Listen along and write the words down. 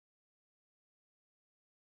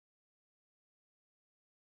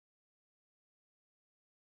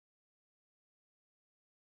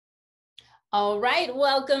All right,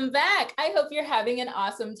 welcome back. I hope you're having an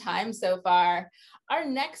awesome time so far. Our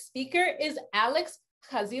next speaker is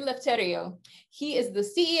Chatzieleftheriou. He is the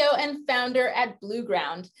CEO and founder at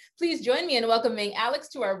Blueground. Please join me in welcoming Alex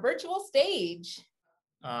to our virtual stage.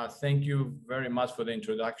 Thank you very much for the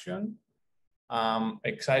introduction. I'm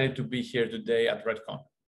excited to be here today at RETCON.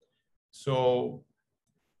 So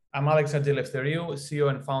I'm Chatzieleftheriou, CEO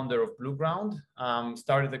and founder of Blueground.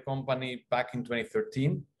 Started the company back in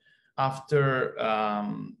 2013 after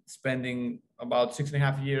spending about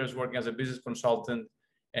 6.5 years working as a business consultant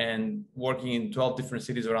and working in 12 different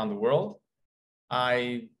cities around the world.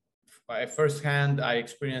 Firsthand, I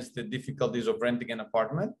experienced the difficulties of renting an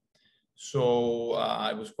apartment. So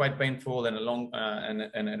it was quite painful and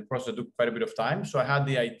a process that took quite a bit of time. So I had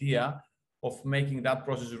the idea of making that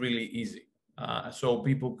process really easy, so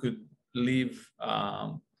people could live,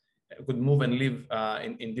 could move and live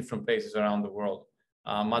in different places around the world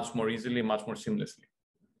much more easily, much more seamlessly.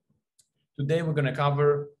 Today we're going to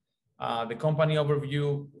cover the company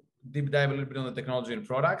overview, deep dive a little bit on the technology and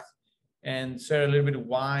product, and share a little bit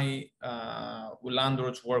why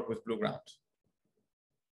landlords work with Blueground.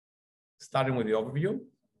 Starting with the overview.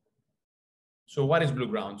 So what is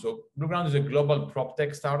Blueground? So Blueground is a global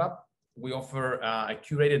PropTech startup. We offer a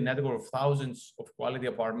curated network of thousands of quality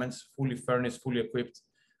apartments, fully furnished, fully equipped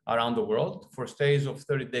around the world for stays of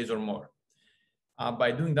 30 days or more.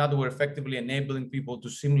 By doing that, we're effectively enabling people to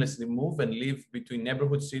seamlessly move and live between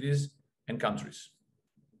neighborhood cities and countries.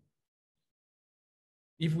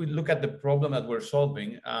 If we look at the problem that we're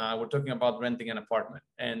solving, we're talking about renting an apartment,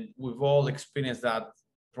 and we've all experienced that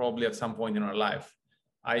probably at some point in our life.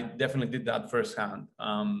 I definitely did that firsthand.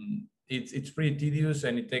 It's pretty tedious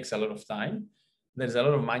and it takes a lot of time. There's a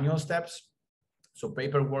lot of manual steps. So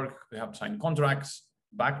paperwork, we have to sign contracts,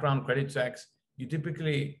 background credit checks. You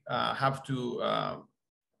typically have to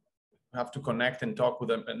connect and talk with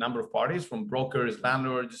a number of parties, from brokers,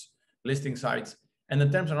 landlords, listing sites, and the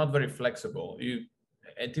terms are not very flexible.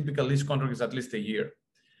 A typical lease contract is at least a year.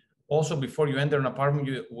 Also, before you enter an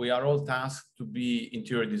apartment, we are all tasked to be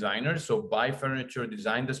interior designers. So buy furniture,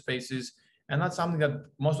 design the spaces. And that's something that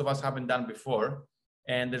most of us haven't done before.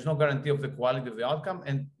 And there's no guarantee of the quality of the outcome.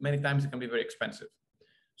 And many times it can be very expensive.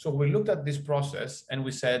 So we looked at this process and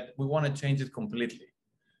we said, we want to change it completely.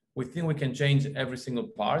 We think we can change every single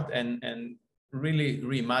part and really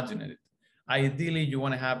reimagine it. Ideally, you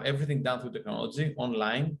want to have everything done through technology,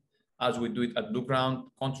 online, as we do it at Blueground,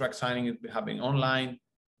 contract signing happening online,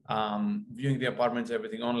 viewing the apartments,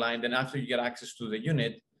 everything online. Then after you get access to the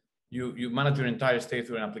unit, you manage your entire stay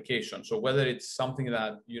through an application. So whether it's something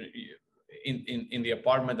that in the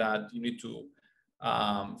apartment that you need to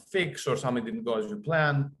fix or something didn't go as you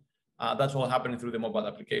planned, that's all happening through the mobile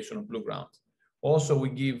application of Blueground. Also, we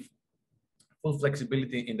give full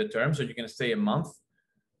flexibility in the terms, so you can stay a month,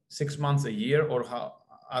 6 months, a year, or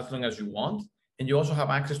as long as you want. And you also have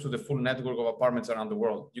access to the full network of apartments around the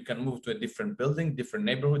world. You can move to a different building, different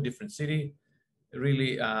neighborhood, different city,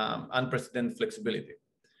 really unprecedented flexibility.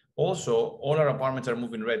 Also, all our apartments are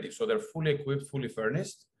move-in ready. So they're fully equipped, fully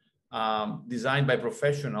furnished, designed by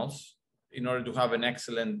professionals in order to have an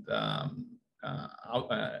excellent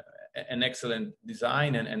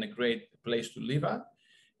design and a great place to live at.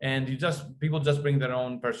 And people just bring their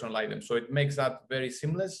own personal items. So it makes that very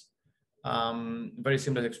seamless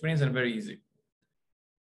experience and very easy.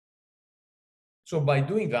 So by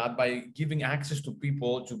doing that, by giving access to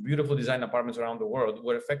people to beautiful design apartments around the world,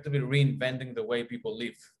 we're effectively reinventing the way people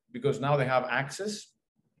live, because now they have access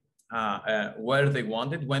where they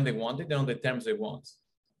want it, when they want it, and on the terms they want.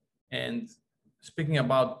 And speaking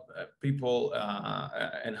about people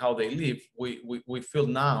and how they live, we feel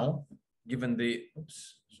now, given the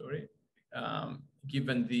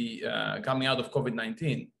coming out of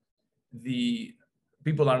COVID-19, the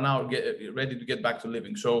people are now ready to get back to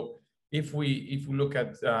living. So if we look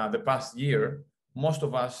at the past year, most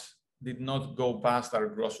of us did not go past our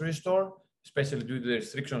grocery store, especially due to the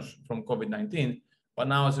restrictions from COVID-19. But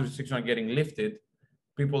now as the restrictions are getting lifted,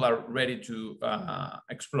 people are ready to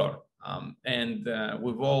explore.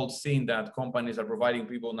 We've all seen that companies are providing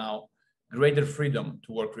people now greater freedom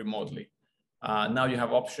to work remotely. Now you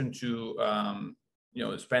have option to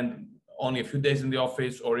spend only a few days in the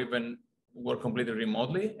office or even work completely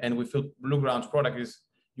remotely. And we feel Blueground's product is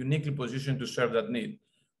uniquely positioned to serve that need.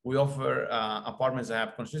 We offer apartments that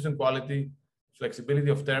have consistent quality, flexibility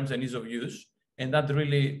of terms, and ease of use. And that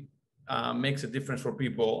really makes a difference for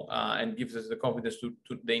people and gives us the confidence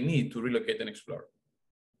they need to relocate and explore.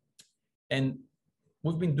 And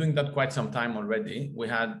we've been doing that quite some time already. We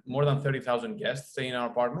had more than 30,000 guests stay in our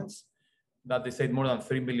apartments, that they stayed more than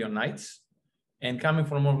 3 million nights. and coming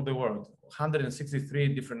from all over the world,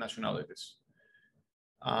 163 different nationalities.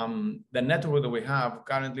 The network that we have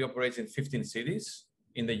currently operates in 15 cities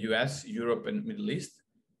in the US, Europe, and Middle East,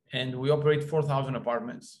 and we operate 4,000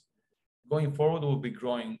 apartments. Going forward, we'll be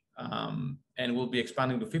growing and we'll be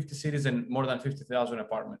expanding to 50 cities and more than 50,000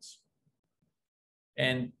 apartments.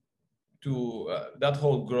 And to that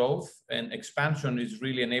whole growth and expansion is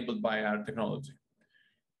really enabled by our technology.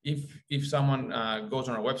 If someone goes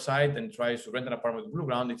on our website and tries to rent an apartment with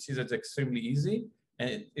Blueground, it sees it's extremely easy,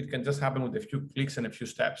 and it can just happen with a few clicks and a few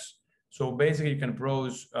steps. So basically, you can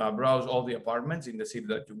browse all the apartments in the city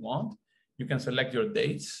that you want. You can select your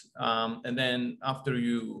dates, and then after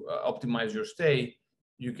you optimize your stay,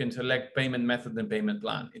 you can select payment method and payment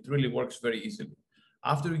plan. It really works very easily.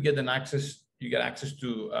 After you get access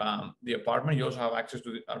to the apartment. You also have access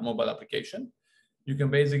to our mobile application. You can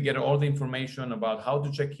basically get all the information about how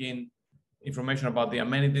to check in, information about the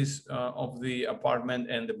amenities of the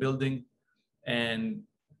apartment and the building, and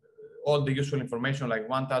all the useful information like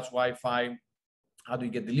one-touch Wi-Fi, how do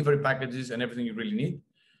you get delivery packages, and everything you really need.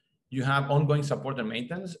 You have ongoing support and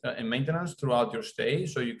maintenance throughout your stay,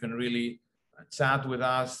 so you can really chat with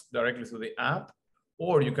us directly through the app,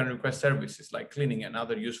 or you can request services like cleaning and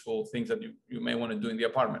other useful things that you may want to do in the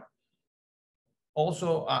apartment.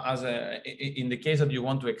 Also, in the case that you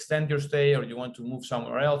want to extend your stay or you want to move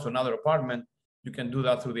somewhere else to another apartment, you can do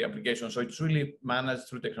that through the application. So it's really managed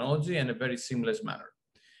through technology in a very seamless manner.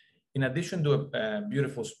 In addition to a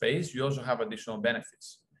beautiful space, you also have additional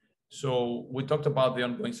benefits. So we talked about the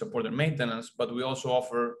ongoing support and maintenance, but we also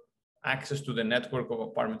offer access to the network of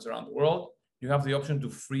apartments around the world. You have the option to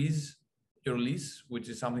freeze your lease, which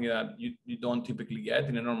is something that you don't typically get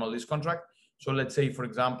in a normal lease contract. So let's say, for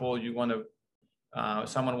example, you want to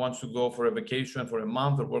someone wants to go for a vacation for a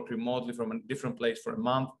month or work remotely from a different place for a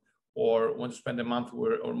month, or want to spend a month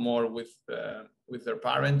or more with their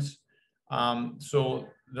parents. So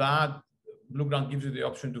that Blueground gives you the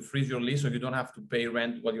option to freeze your lease, so you don't have to pay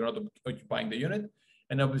rent while you're not occupying the unit,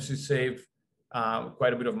 and obviously save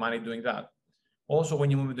quite a bit of money doing that. Also,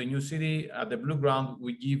 when you move to a new city, at the Blueground,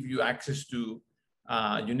 we give you access to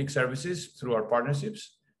unique services through our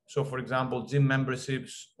partnerships. So for example, gym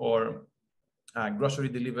memberships or grocery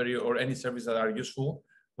delivery or any service that are useful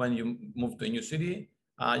when you move to a new city,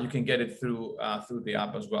 you can get it through the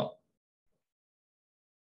app as well.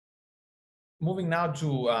 Moving now to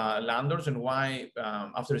landlords and why,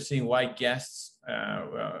 after seeing why guests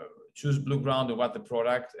choose Blueground and what the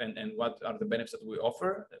product and what are the benefits that we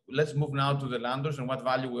offer, let's move now to the landlords and what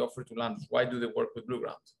value we offer to landlords. Why do they work with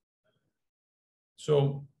Blueground?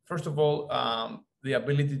 So first of all, the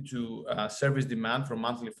ability to service demand for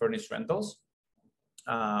monthly furnished rentals,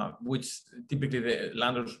 which typically the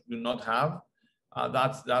landlords do not have.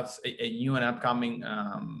 That's a new and upcoming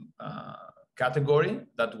category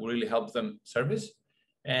that will really help them service.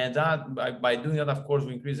 And that by doing that, of course,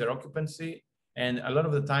 we increase their occupancy. And a lot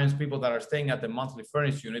of the times, people that are staying at the monthly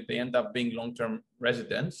furnished unit, they end up being long-term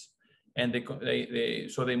residents, and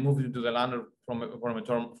so they move into the landlord from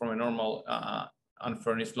a normal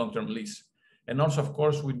unfurnished long-term lease. And also, of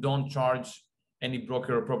course, we don't charge any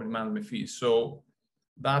broker or property management fees. So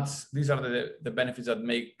these are the benefits that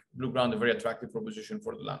make Blueground a very attractive proposition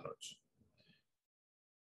for the landlords.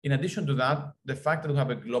 In addition to that, the fact that we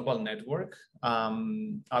have a global network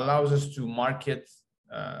allows us to market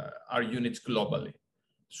our units globally.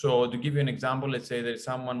 So to give you an example, let's say there's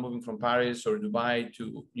someone moving from Paris or Dubai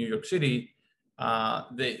to New York City.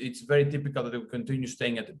 It's very typical that they will continue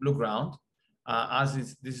staying at the Blueground,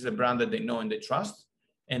 as this is a brand that they know and they trust.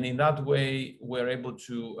 And in that way, we're able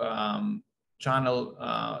to channel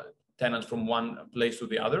tenants from one place to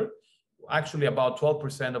the other. Actually, about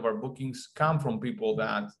 12% of our bookings come from people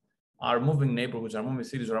that are moving neighborhoods, are moving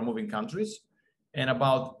cities, or are moving countries. And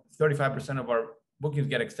about 35% of our bookings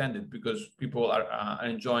get extended because people are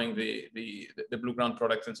enjoying the Blueground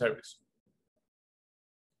products and service.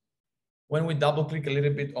 When we double click a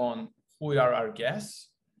little bit on who are our guests,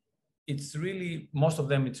 it's really, most of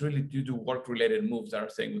them, it's really due to work-related moves that are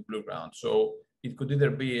staying with Blueground. So it could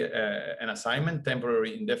either be an assignment,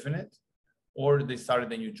 temporary, indefinite, or they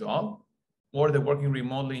started a new job, or they're working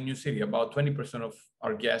remotely in new city. About 20% of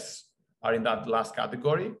our guests are in that last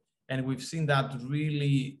category. And we've seen that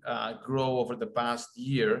really grow over the past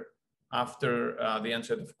year after the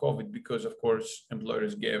onset of COVID, because of course,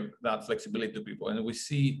 employers gave that flexibility to people. And we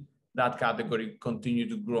see that category continue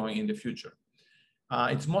to grow in the future.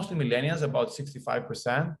 It's mostly millennials, about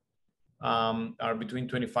 65% are between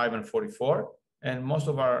 25 and 44. And most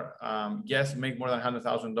of our guests make more than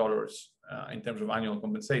 $100,000 in terms of annual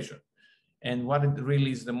compensation. And what it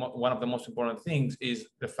really is, one of the most important things is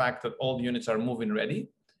the fact that all units are move-in ready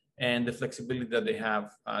and the flexibility that they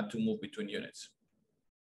have to move between units.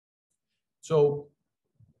 So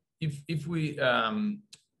if we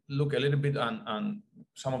look a little bit on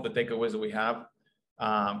some of the takeaways that we have,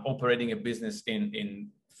 operating a business in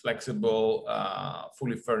flexible,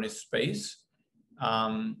 fully furnished space,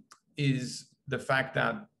 is the fact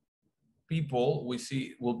that people we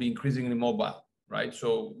see will be increasingly mobile, right?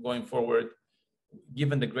 So going forward,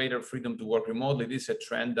 given the greater freedom to work remotely, this is a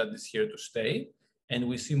trend that is here to stay. And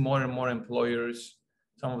we see more and more employers,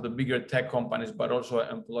 some of the bigger tech companies, but also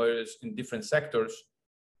employers in different sectors,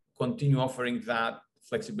 continue offering that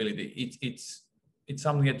flexibility. It's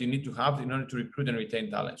something that you need to have in order to recruit and retain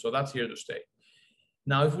talent. So that's here to stay.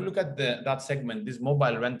 Now, if we look at that segment, these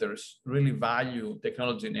mobile renters really value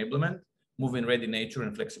technology enablement, move-in ready nature,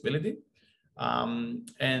 and flexibility.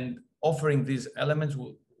 And offering these elements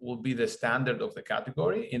will be the standard of the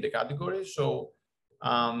category, in the category. So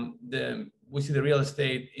we see the real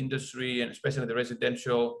estate industry, and especially the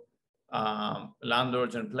residential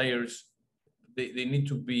landlords and players, they need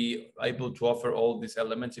to be able to offer all these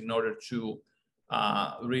elements in order to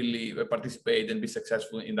really participate and be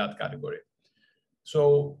successful in that category.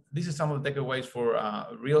 So this is some of the takeaways for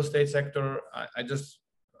real estate sector. I just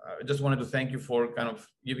wanted to thank you for kind of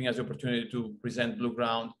giving us the opportunity to present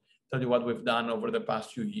Blueground, tell you what we've done over the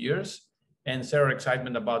past few years, and share our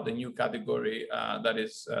excitement about the new category that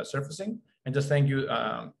is surfacing. And just thank you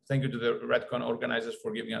to the RETCON organizers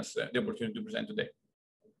for giving us the opportunity to present today.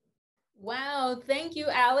 Wow, thank you,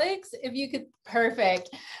 Alex. If you could,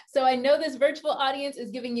 perfect. So I know this virtual audience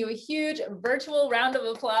is giving you a huge virtual round of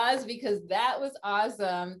applause because that was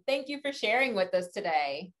awesome. Thank you for sharing with us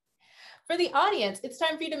today. For the audience, it's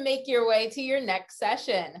time for you to make your way to your next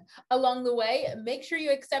session. Along the way, make sure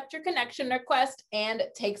you accept your connection request and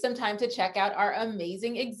take some time to check out our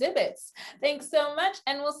amazing exhibits. Thanks so much,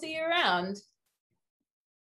 and we'll see you around.